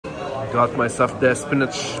Got myself the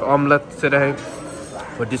spinach omelette today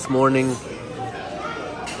for this morning.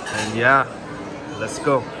 And yeah, let's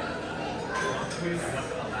go.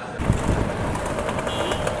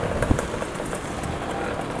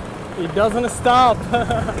 It doesn't stop.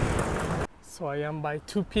 So I am by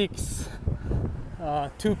Two Peaks I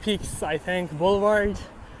think Boulevard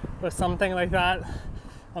or something like that.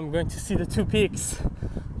 I'm going to see the Two Peaks.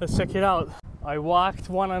 Let's check it out. I walked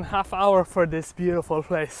 1.5 hours for this beautiful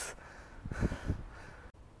place.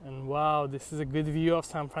 And wow, this is a good view of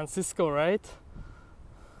San Francisco, right?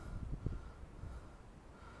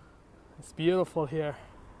 It's beautiful here.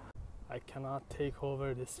 I cannot take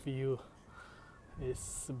over this view.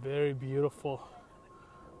 It's very beautiful.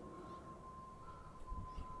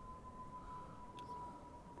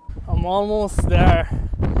 I'm almost there.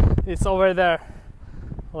 It's over there.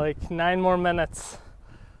 Like 9 more minutes.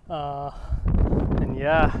 And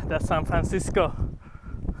yeah, that's San Francisco.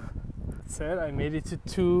 That's it. I made it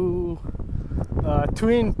to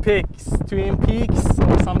Twin Peaks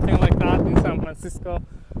or something like that in San Francisco.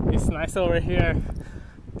 It's nice over here.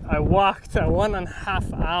 I walked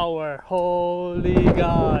 1.5 hours. Holy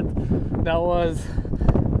God, that was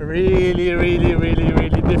really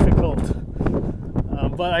difficult.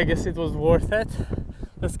 But I guess it was worth it.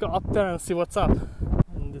 Let's go up there and see what's up.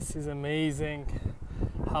 And this is amazing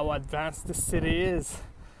how advanced the city is.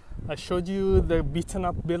 I showed you the beaten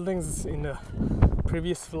up buildings in the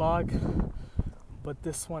previous vlog, but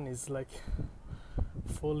this one is like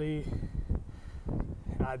fully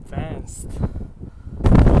advanced.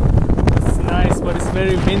 It's nice, but it's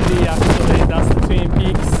very windy actually. That's the Twin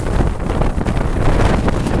Peaks.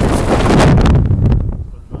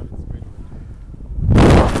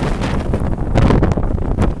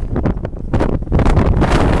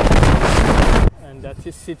 And that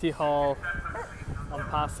is City Hall. I'm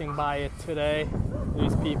passing by it today.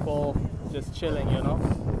 There's people just chilling, you know.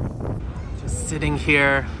 Just sitting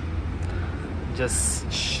here, just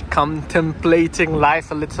contemplating life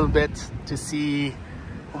a little bit to see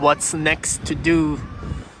what's next to do.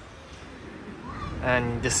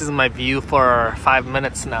 And this is my view for 5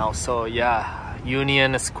 minutes now. So yeah,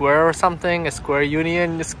 Union Square or something, a square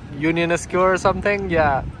Union Square or something.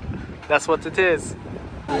 Yeah, that's what it is.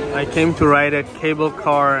 I came to ride a cable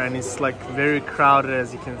car and it's like very crowded,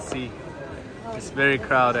 as you can see. It's very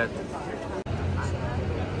crowded.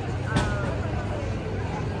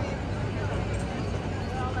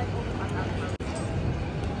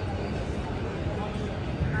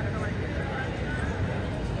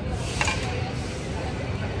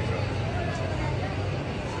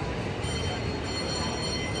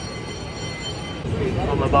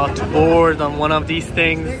 I'm about to board on one of these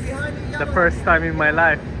things, the first time in my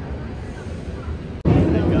life.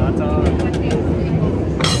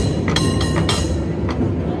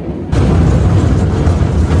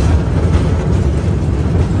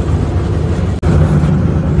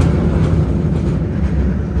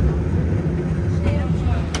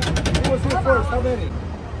 How many?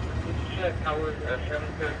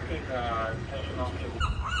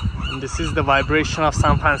 And this is the vibration of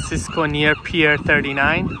San Francisco near Pier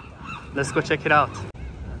 39. Let's go check it out.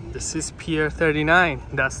 This is Pier 39.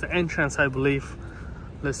 That's the entrance, I believe.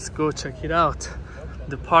 Let's go check it out.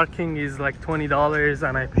 The parking is like $20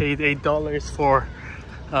 and I paid $8 for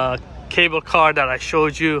a cable car that I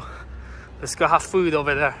showed you. Let's go have food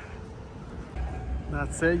over there.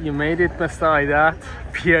 That's it, you made it, Mr. Eydat.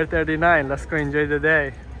 Pier 39, let's go enjoy the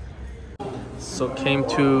day. So came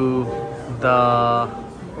to the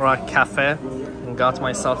Rock Cafe and got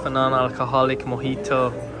myself a non-alcoholic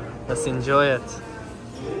mojito. Let's enjoy it.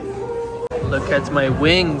 Look at my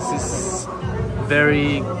wings, it's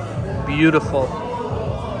very beautiful.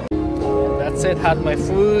 That's it, had my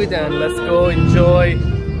food and let's go enjoy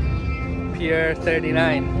Pier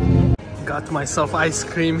 39. Got myself ice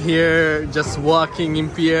cream here, just walking in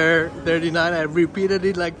Pier 39. I've repeated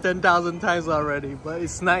it like 10,000 times already, but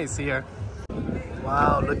it's nice here.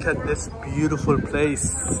 Wow, look at this beautiful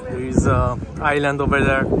place. There is an island over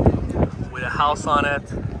there with a house on it.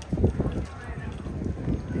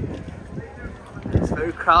 It's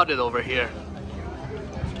very crowded over here.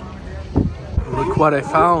 Look what I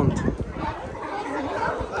found.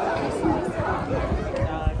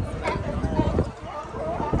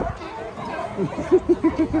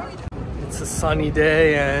 It's a sunny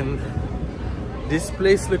day and this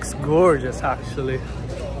place looks gorgeous actually.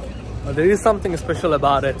 There is something special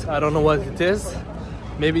about it. I don't know what it is.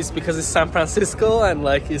 Maybe it's because it's San Francisco and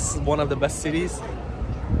like it's one of the best cities.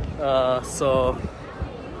 So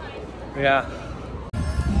yeah,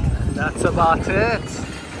 and that's about it.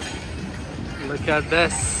 Look at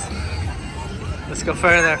this. Let's go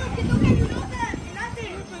further.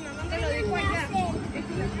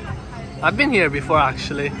 I've been here before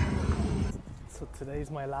actually. So today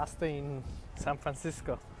is my last day in San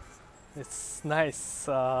Francisco. It's nice.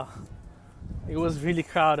 It was really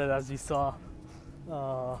crowded as you saw,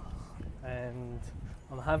 and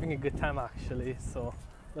I'm having a good time actually, so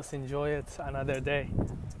let's enjoy it another day.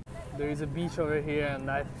 There is a beach over here, and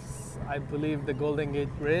that's, I believe, the Golden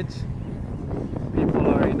Gate Bridge. People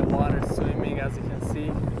are in the water swimming, as you can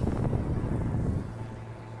see.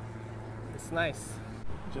 It's nice.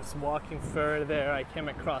 Just walking further, I came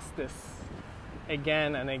across this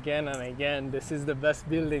again and again and again. This is the best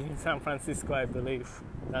building in San Francisco, I believe.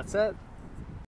 That's it.